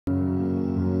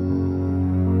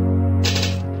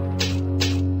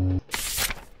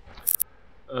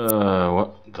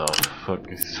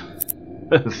is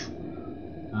this?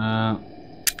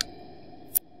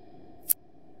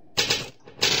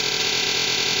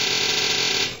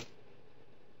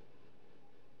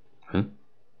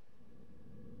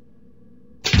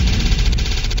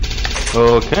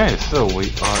 Okay, so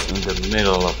we are in the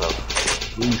middle of a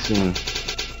freezing.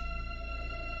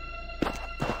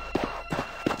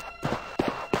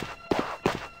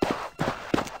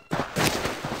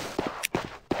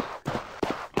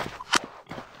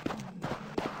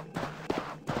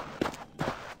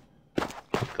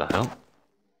 What the hell?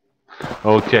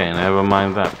 Okay, never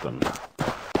mind that then.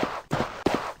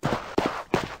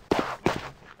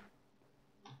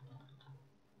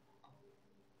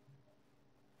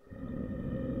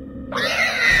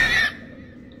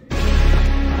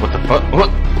 What? What?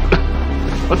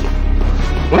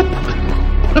 What?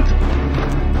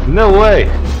 No way!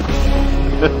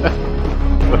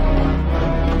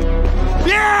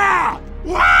 Yeah!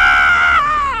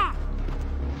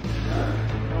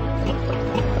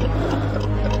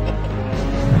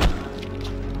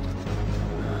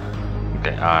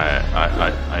 Okay,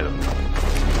 I don't know.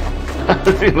 I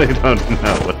really don't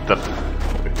know what the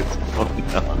fuck is going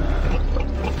on.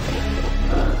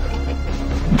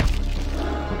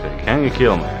 Okay, can you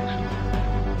kill me actually?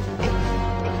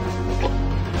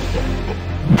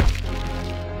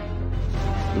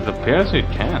 It appears you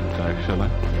can't actually.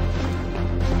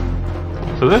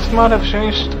 So this might have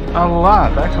changed a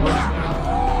lot actually.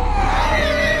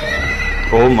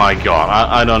 Oh my god,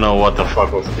 I don't know what the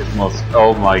fuck was this most.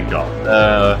 Oh my god.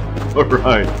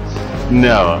 Alright.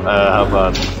 No, how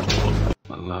about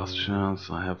my last chance,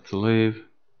 I have to leave.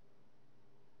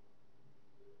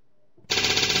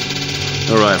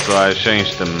 Alright, so I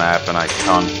changed the map and I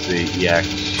can't see yak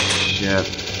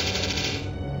shit.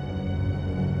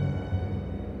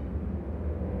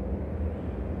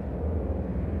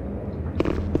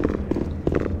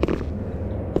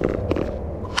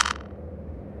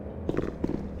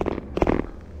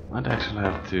 I'd actually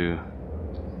have to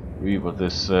read what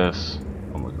this says.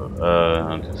 Oh my god,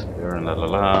 anticipate and la la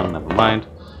la, never mind.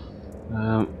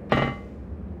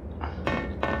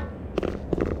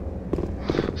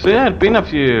 So yeah, it's been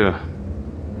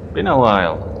a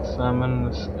while. Summon,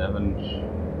 scavenge.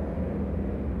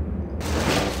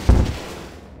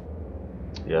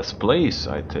 Yes, please,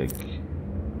 I take.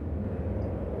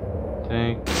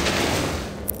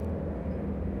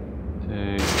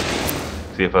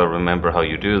 See if I remember how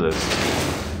you do this.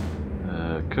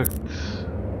 Cooked.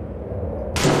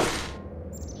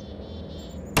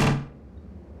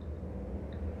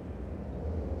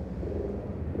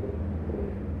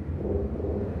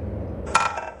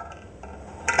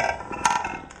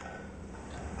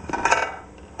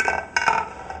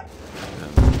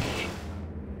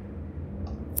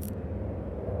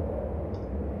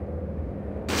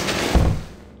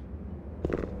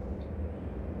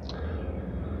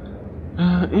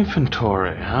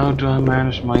 Inventory. How do I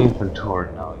manage my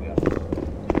inventory now again?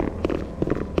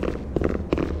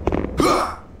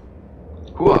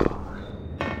 Whoa.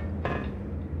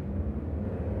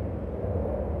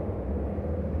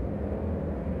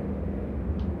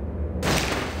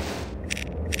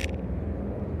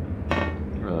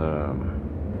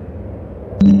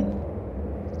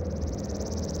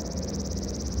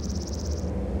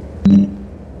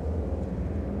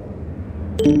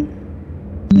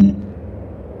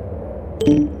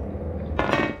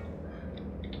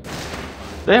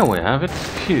 There we have it,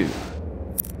 Q.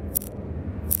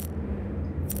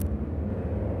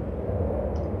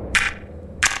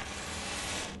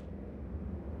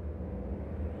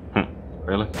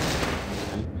 Really?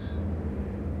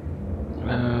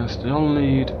 Okay. Still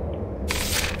need...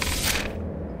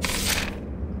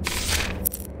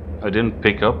 I didn't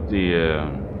pick up the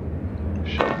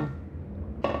shovel.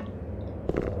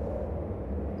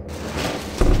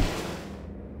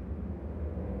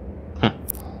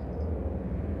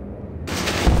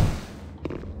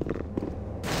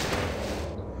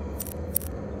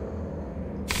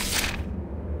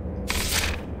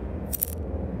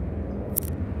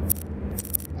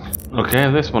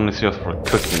 Okay, this one is just for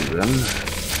cooking then.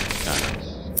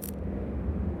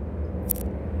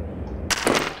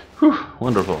 Whew,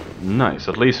 wonderful. Nice,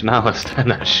 at least now I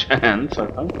stand a chance, I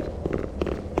think.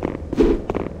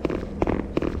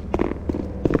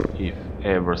 If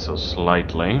ever so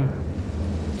slightly.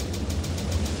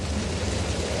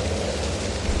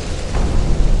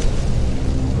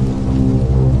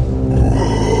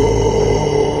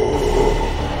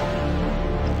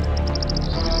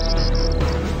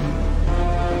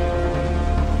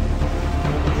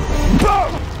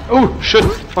 Oh shit!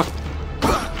 Fuck!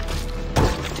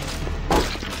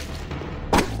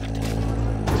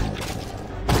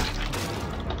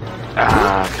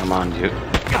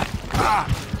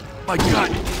 My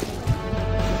God.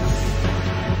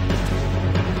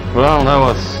 Well, that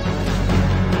was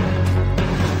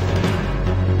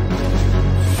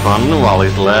fun while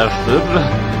it lasted,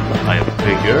 I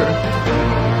figure.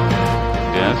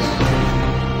 Yes.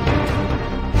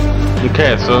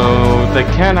 Okay, so they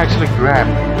can actually grab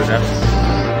me, but that's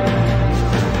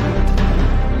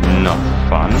not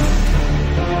fun.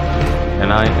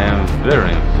 And I am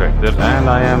very infected, and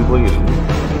I am bleeding.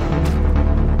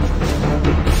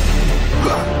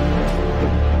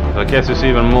 So I guess it's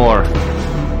even more.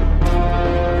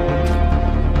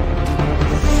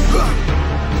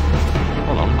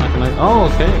 Hold on,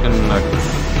 oh, okay, I can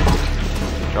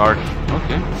charge.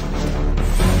 Okay.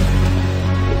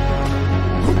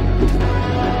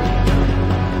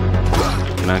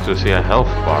 You can actually see a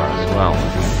health bar as well.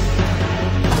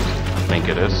 I think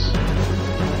it is.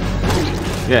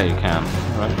 Yeah, you can.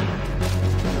 Alright.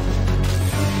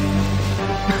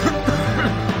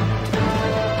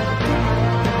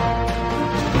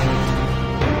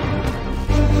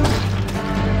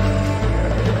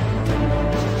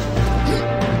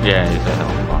 Yeah, it's a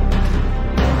health bar.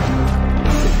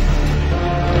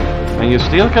 And you're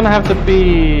still gonna have to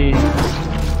be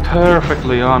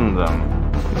perfectly on them.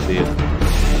 See it?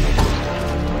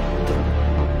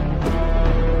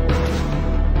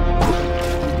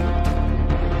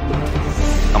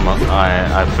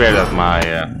 I fear that my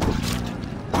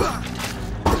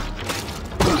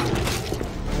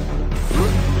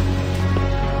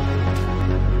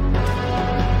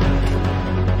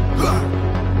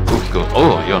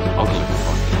oh, you're ugly.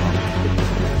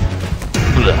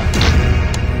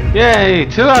 Yay,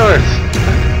 2 hours!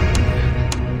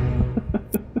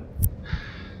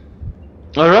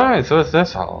 Alright, so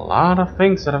that's a lot of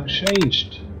things that have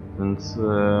changed since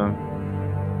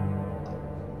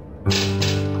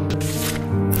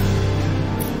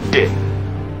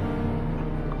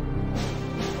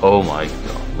oh my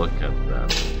god, look at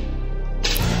that.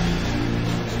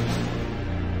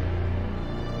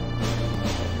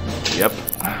 Yep.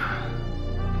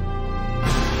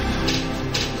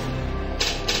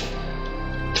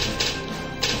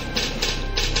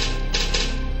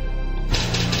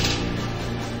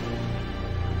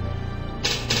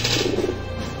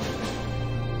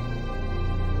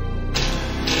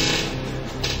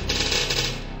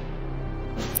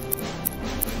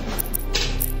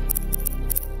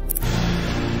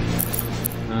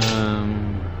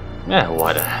 Yeah,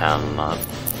 why the hell not?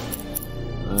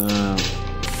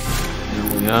 Here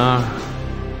we are.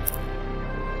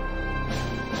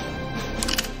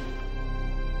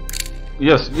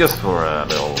 Yes, for a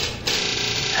little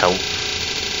help.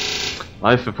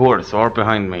 Life reports are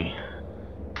behind me.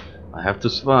 I have to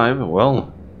survive,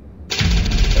 well,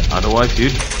 otherwise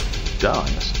you'd die, I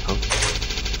suppose.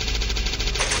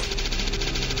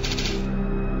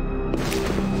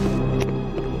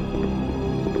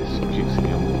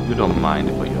 You don't mind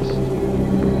if I just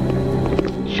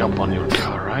jump on your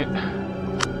car, right?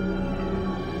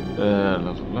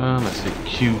 Let's see,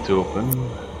 Q to open.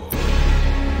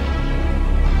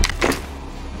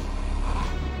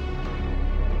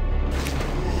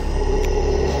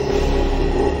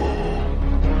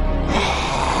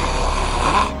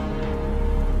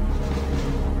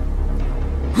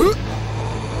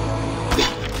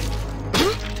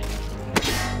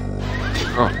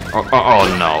 Oh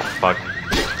no, fuck.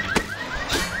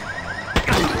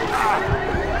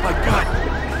 My God.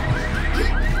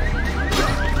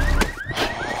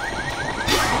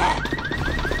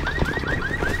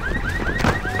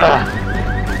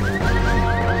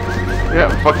 Yeah,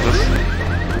 fuck this.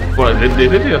 What, did they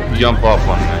just jump off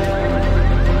on me?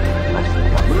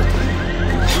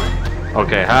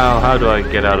 Okay, how do I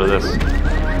get out of this?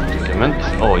 Document?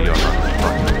 Oh, you're not.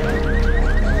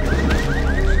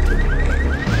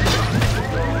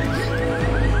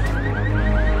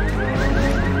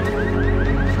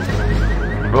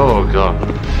 Oh god.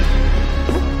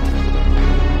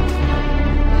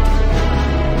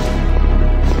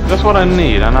 That's what I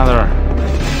need, another...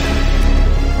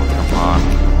 Oh, come on.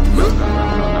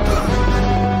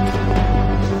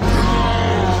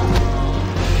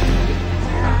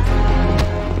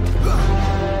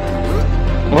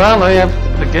 Well,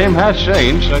 the game has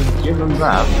changed, I give them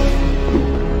that.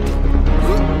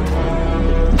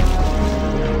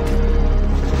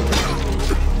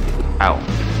 Ow.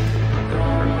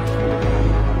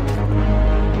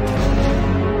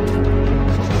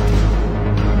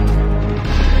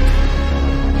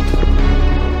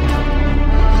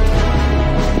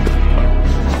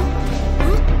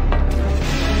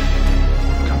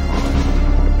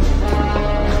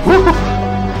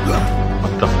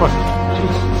 What the fuck?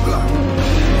 Jeez.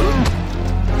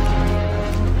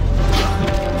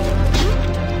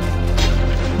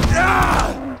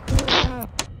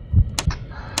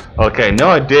 Okay, no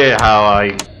idea how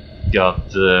I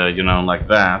got, you know, like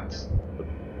that.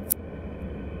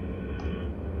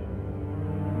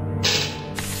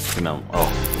 You know, oh,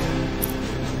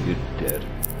 you're dead.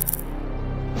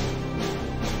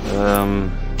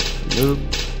 Nope.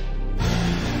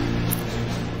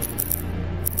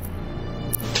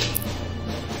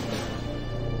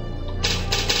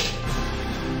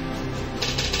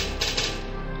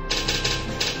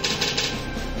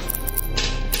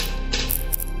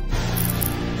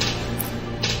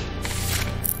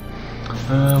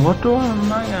 What do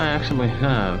I actually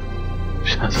have?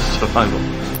 Just survival.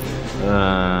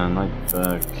 Night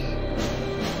back.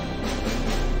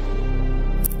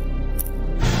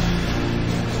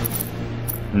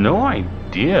 No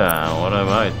idea what I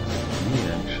might need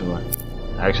actually.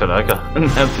 Actually, I don't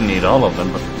have to need all of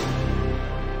them, but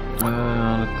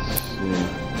let's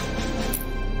see.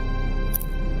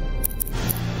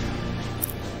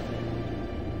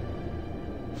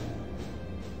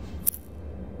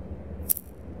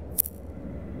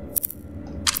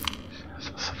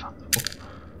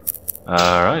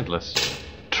 Alright, let's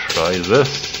try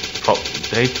this.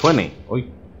 Day 20. Oi.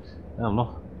 Hell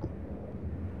no.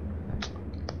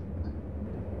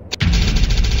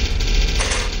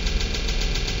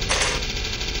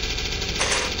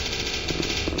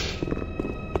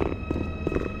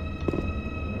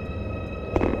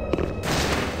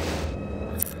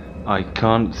 I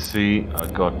can't see a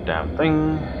goddamn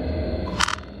thing.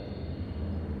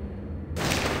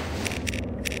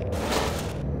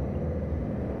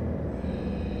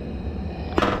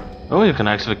 Oh, you can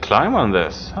actually climb on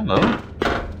this. Hello.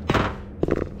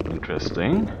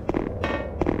 Interesting.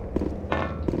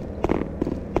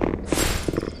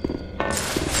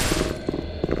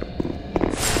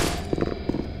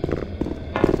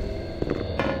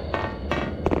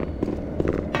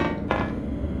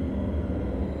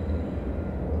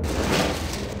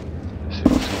 See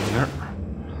what's in here.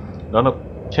 Lot of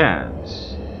cats.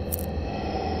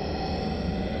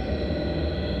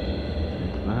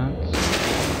 Take that.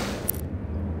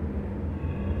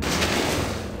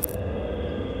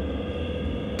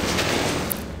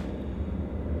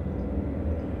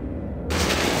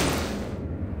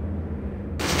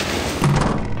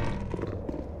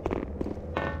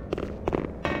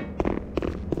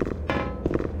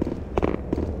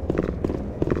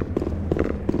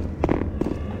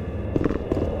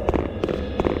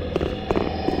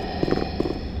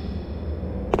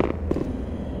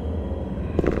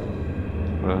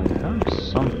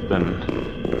 There's something.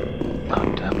 Oh,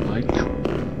 damn light.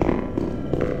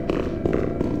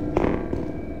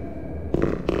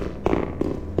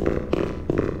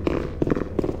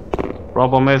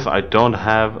 Problem is, I don't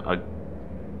have a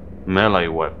melee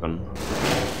weapon.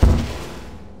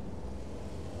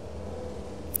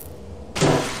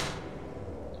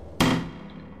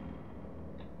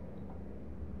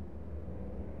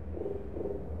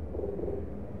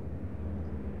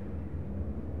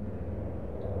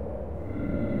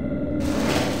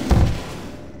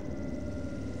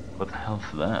 What the hell's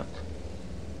that?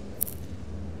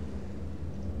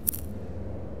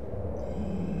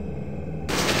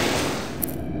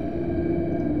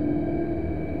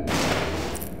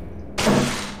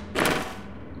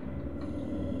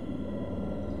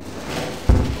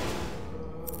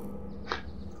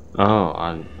 Oh,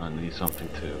 I need something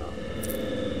too.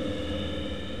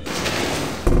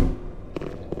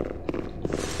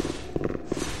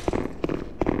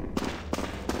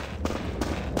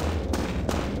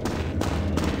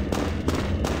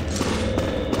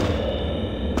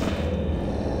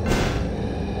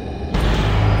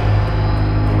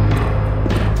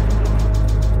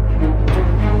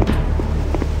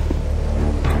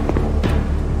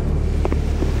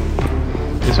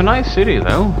 It's a nice city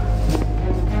though.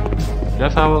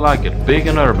 That's how I like it, big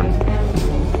and urban.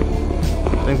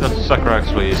 I think that sucker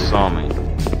actually saw me.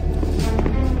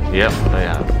 Yep, they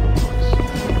have.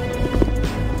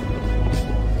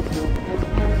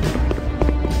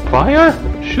 Fire?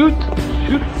 Shoot!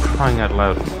 Shoot! Crying out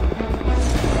loud.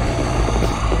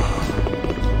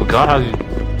 Oh god, how do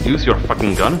you use your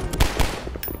fucking gun?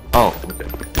 Oh, okay.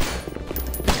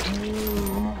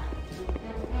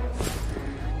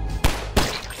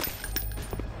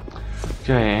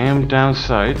 Okay, aim down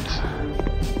sight.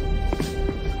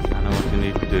 I know what you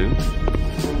need to do.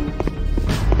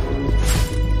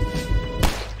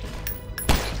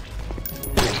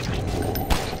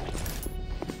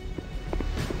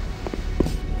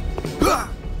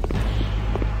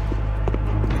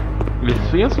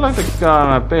 It feels like it's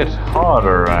gone a bit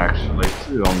harder actually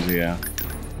too on the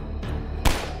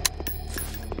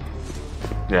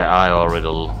yeah, I already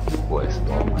wasted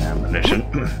all my ammunition.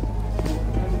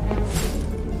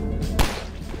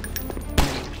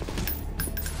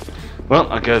 Well,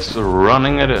 I guess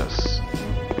running it is.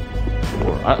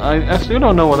 I still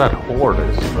don't know what that horde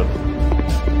is, but...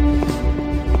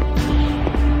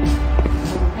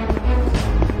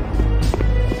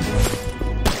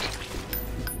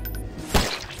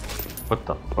 What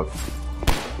the fuck?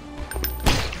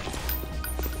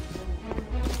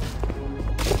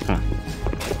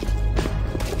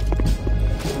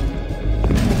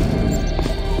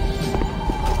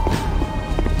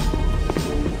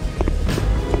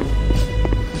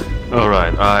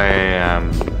 Alright, I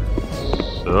am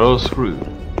so screwed.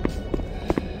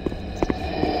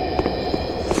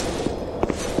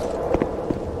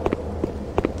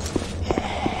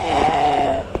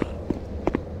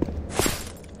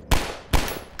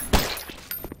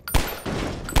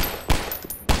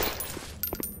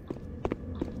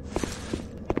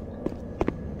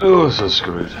 Oh, so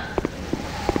screwed.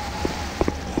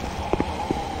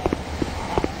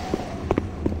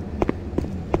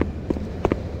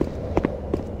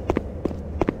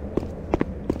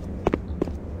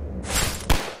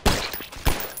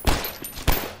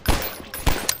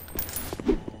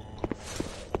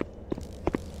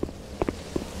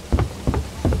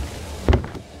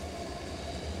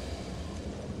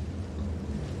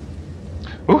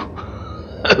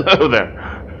 Hello there.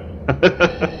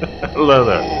 Hello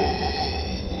there.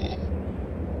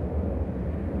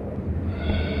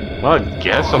 Well, I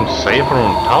guess I'm safer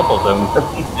on top of them than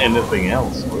anything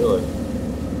else, really.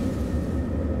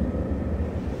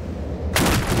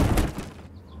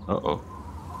 Uh-oh.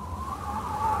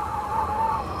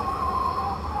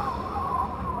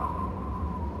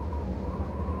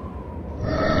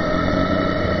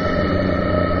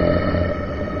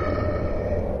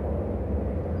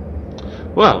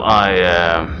 Well,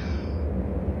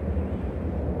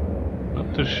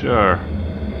 not too sure.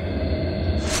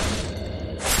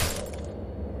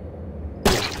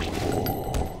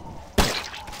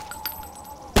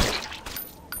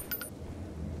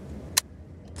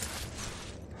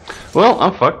 Well,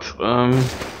 I'm fucked.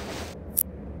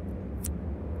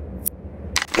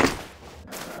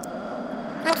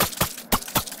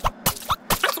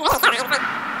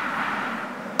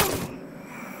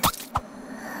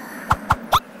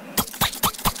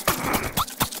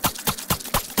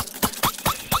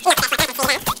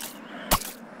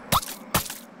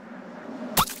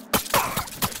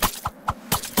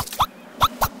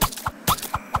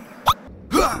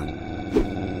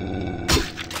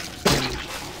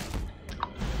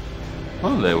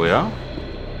 Oh, there we are.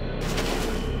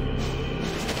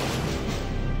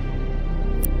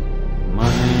 Money.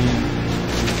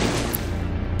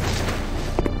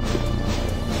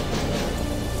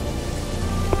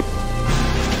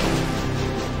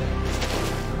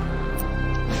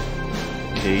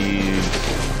 Cave.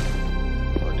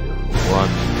 What?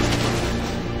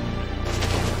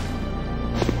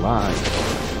 Flies.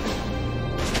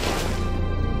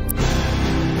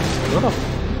 A lot of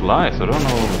flies, I don't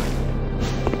know.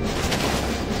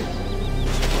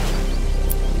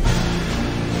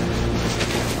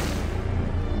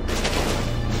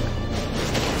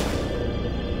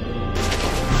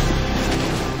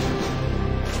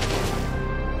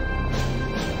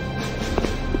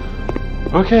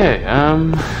 Okay,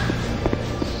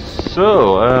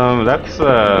 that's,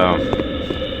 I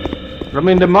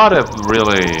mean, the mod have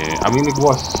really, I mean, it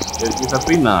has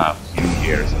been a few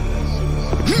years of this.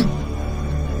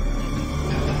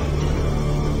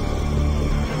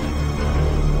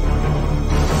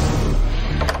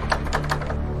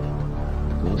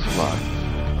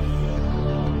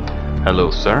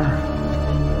 Hello, sir.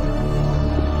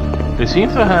 They seem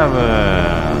to have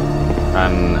a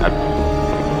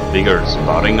bigger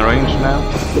spotting range now.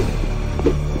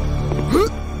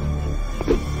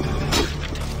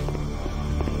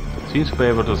 Seems to be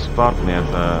able to spot me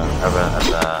at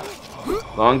a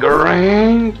longer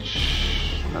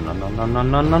range. No.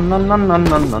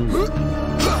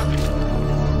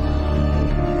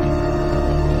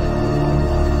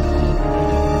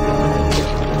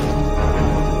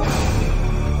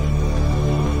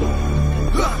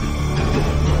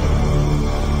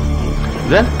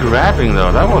 That grabbing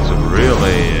though, that was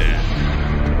really...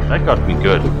 that got me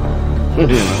good.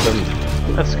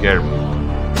 That scared me.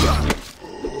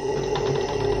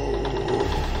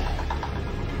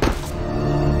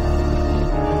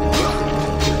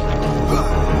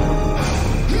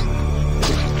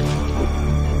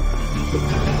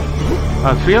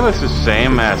 I feel it's the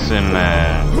same as in...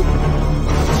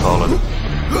 call it...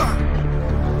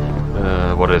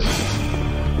 what is it?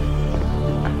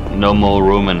 No More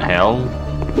Room in Hell,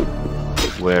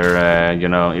 where you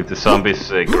know, if the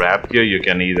zombies grab you, you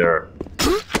can either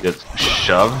just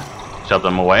shove shut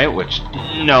them away, which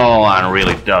no one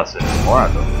really does anymore.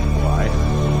 I don't know why.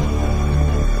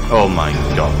 Oh my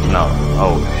god, no.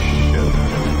 Oh shit.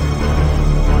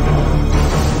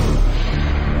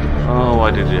 Oh, why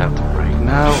did you have to break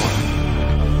now?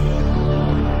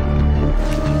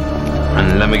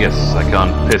 And let me guess, I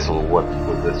can't pistol what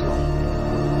with this one.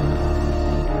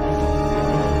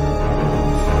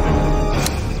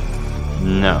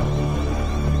 No.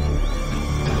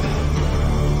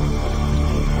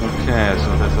 Okay,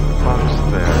 so there's a box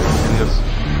there. I can just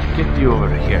get you over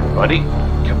here, buddy.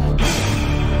 Come on.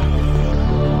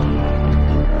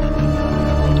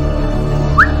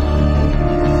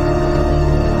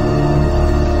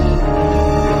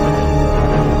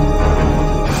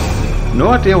 No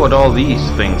idea what all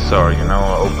these things are, you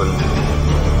know, open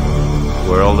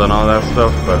world and all that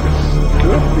stuff, but it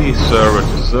could be server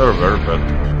to server, but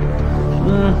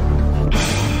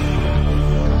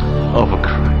oh, for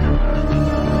crying out loud.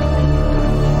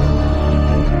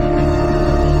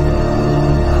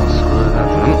 I'll screw that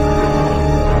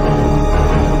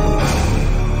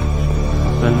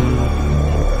then.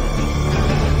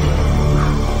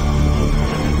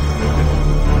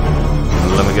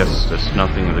 Let me guess, there's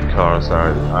nothing in the cars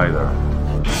either.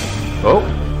 Oh,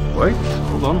 wait,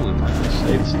 hold on, we might have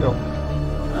stayed still.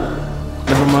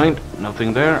 Never mind,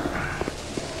 nothing there.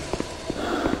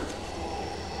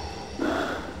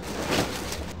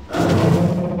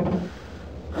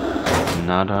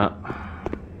 Nada.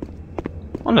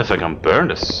 Unless I can burn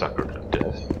this sucker to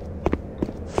death.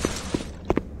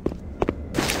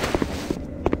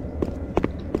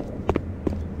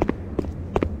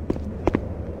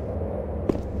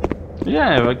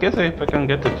 Yeah, I guess if I can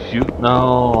get the fuse.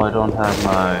 No, I don't have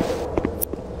my.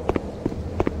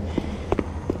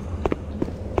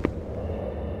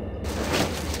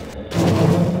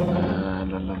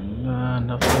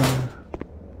 Nothing.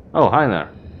 Oh, hi there.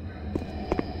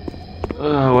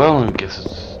 Well, I guess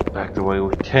it's back the way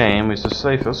we came. It's the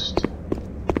safest.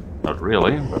 Not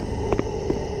really, but.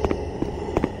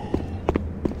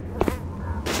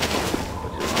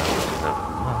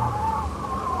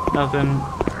 Nothing.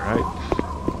 Alright.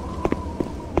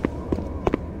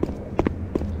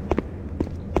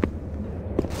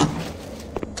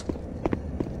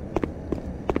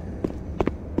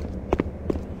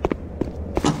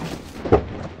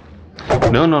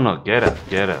 No, get out.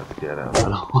 I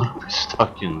don't want to be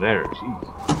stuck in there, jeez.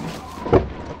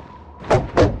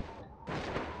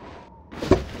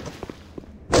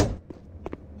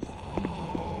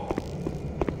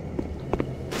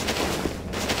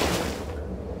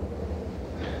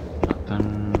 Nothing.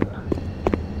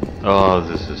 Oh,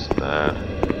 this is bad.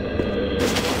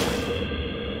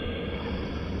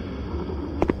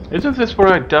 Isn't this where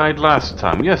I died last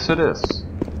time? Yes, it is.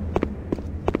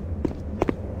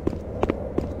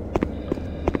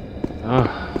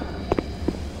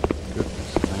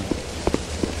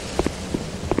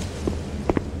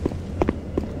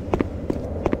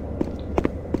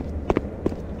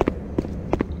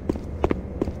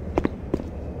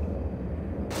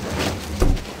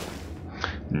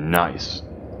 Nice.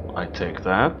 I take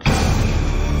that.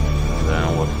 And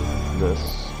then what's this?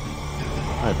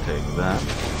 I take that.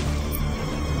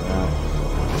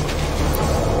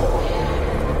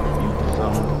 Eat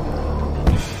some.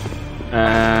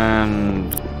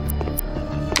 And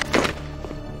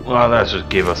well, that should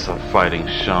give us a fighting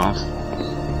chance.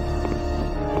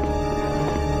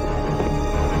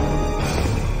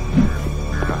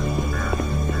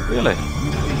 Really?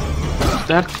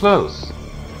 That close?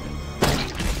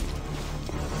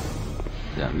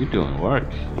 Damn, you're doing work.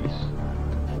 Jeez.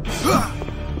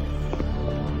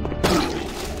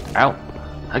 Ow!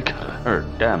 I got hurt.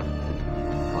 Damn.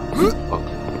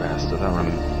 Ugly bastard. I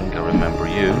think I remember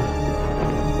you.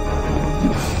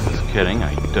 Just kidding.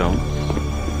 I don't.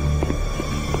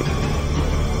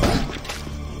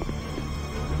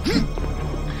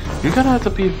 You're gonna have to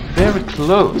be very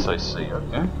close. I see.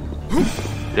 Okay.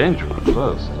 Dangerous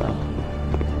close. Damn.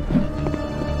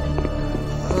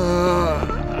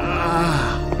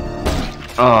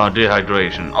 Oh,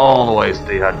 dehydration. Always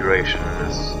dehydration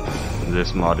in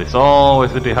this mod. It's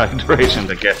always the dehydration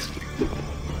that gets me.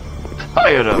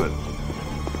 Tired of it.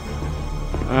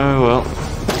 Oh well.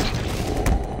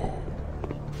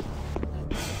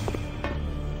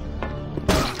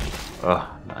 Oh,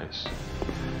 nice.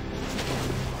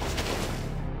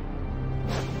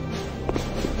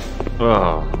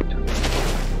 Oh.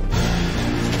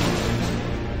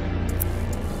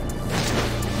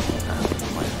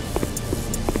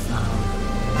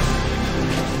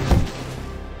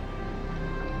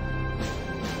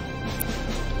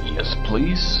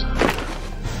 Please.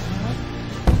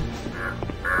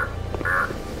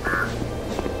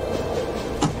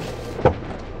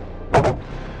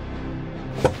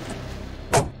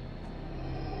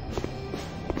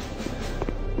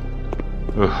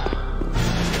 Ugh.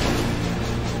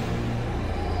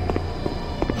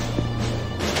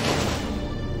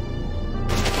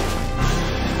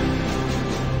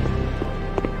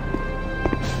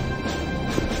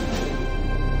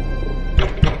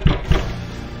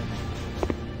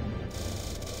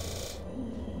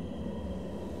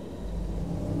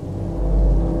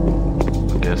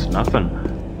 Guess nothing.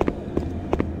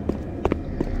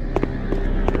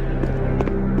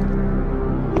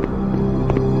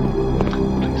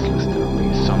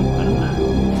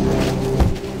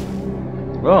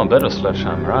 Well, better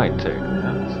sledgehammer, I take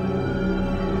that.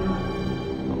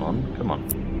 Come on, come on.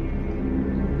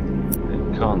 They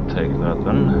can't take that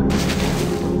then.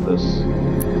 This.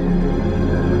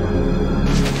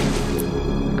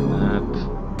 Like that.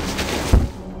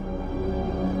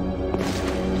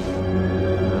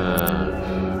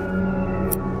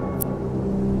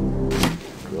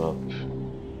 Drop.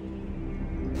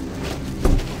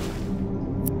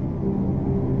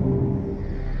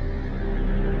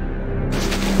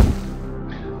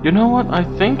 You know what? I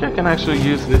think I can actually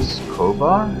use this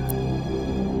crowbar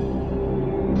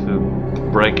to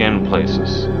break in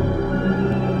places.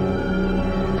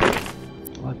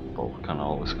 Light bulb can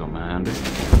always come in handy.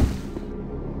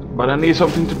 But I need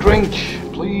something to drink,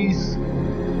 please.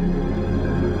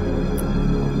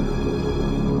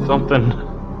 Something.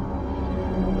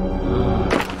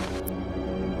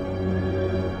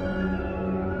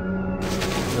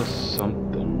 Just something.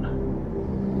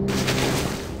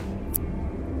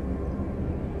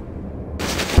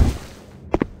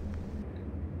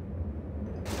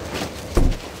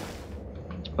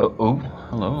 Oh,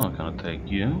 hello, I'm gonna take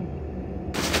you.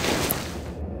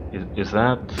 Is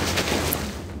that...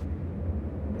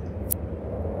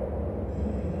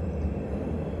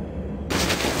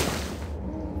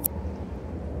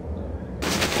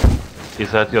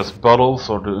 Is that just bottles,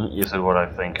 or is it what I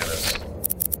think it is?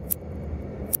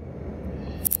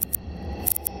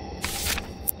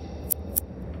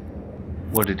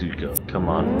 Where did you go? Come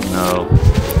on, no.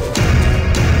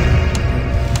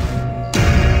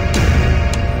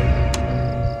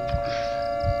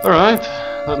 Alright,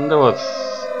 that was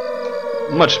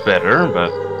much better,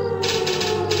 but...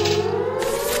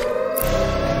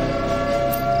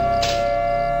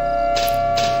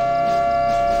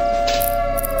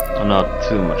 not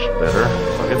too much better.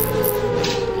 Fuck it.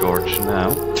 George now.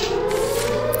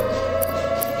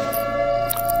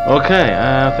 Okay,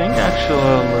 I think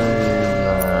actually...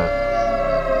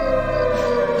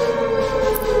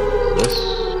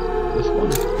 this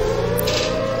one.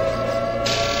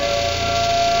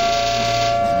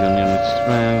 Union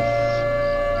strength.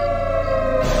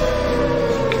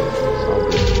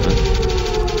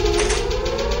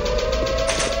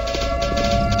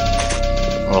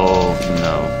 Oh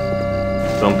no.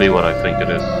 Don't be what I think it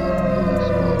is.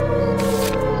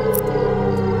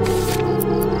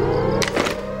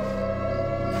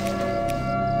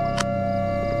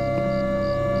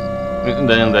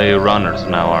 Then they're runners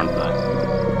now, aren't they?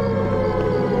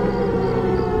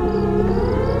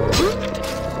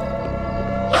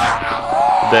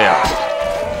 They are.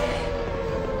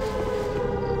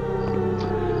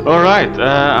 Alright,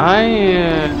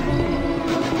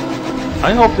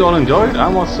 I hope you all enjoyed. I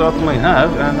most certainly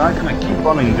have, and I'm gonna keep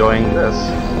on enjoying this.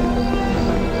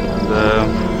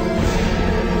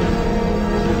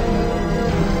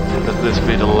 And let this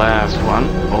be the last one.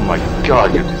 Oh my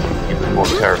god, you're just even more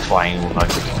terrifying when I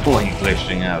keep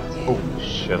glitching out. Holy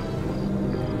shit.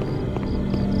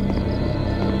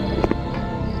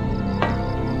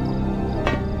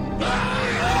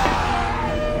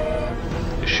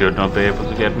 You should not be able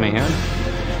to get me here.